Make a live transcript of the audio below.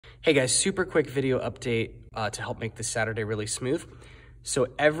Hey guys, super quick video update to help make this Saturday really smooth. So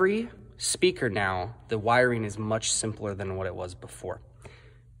every speaker now, the wiring is much simpler than what it was before.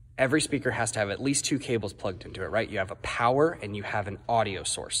 Every speaker has to have at least two cables plugged into it, right? You have a power and you have an audio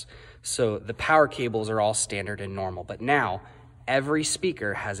source. So the power cables are all standard and normal, but now every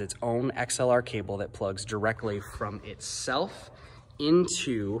speaker has its own XLR cable that plugs directly from itself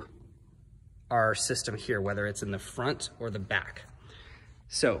into our system here, whether it's in the front or the back.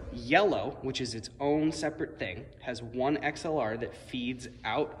 So yellow, which is its own separate thing, has one XLR that feeds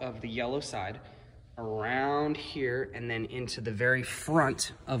out of the yellow side around here and then into the very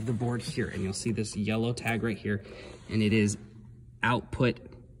front of the board here. And you'll see this yellow tag right here, and it is output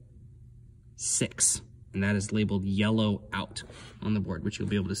 6. And that is labeled yellow out on the board, which you'll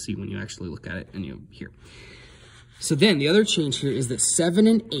be able to see when you actually look at it and you hear. So then the other change here is that 7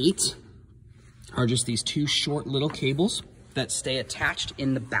 and 8 are just these two short little cables that stay attached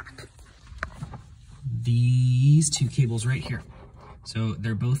in the back. These two cables right here. So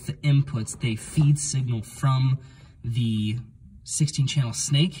they're both the inputs. They feed signal from the 16-channel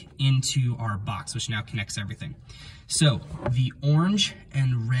snake into our box, which now connects everything. So the orange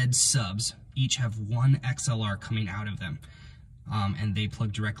and red subs each have one XLR coming out of them. And they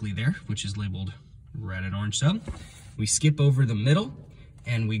plug directly there, which is labeled red and orange sub. We skip over the middle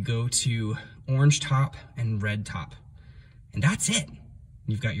and we go to orange top and red top. And that's it.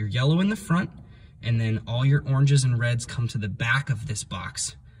 You've got your yellow in the front, and then all your oranges and reds come to the back of this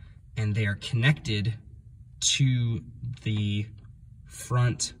box, and they are connected to the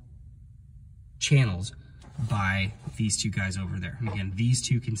front channels by these two guys over there. And again, these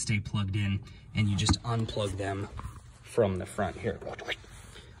two can stay plugged in, and you just unplug them from the front here.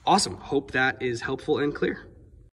 Awesome. Hope that is helpful and clear.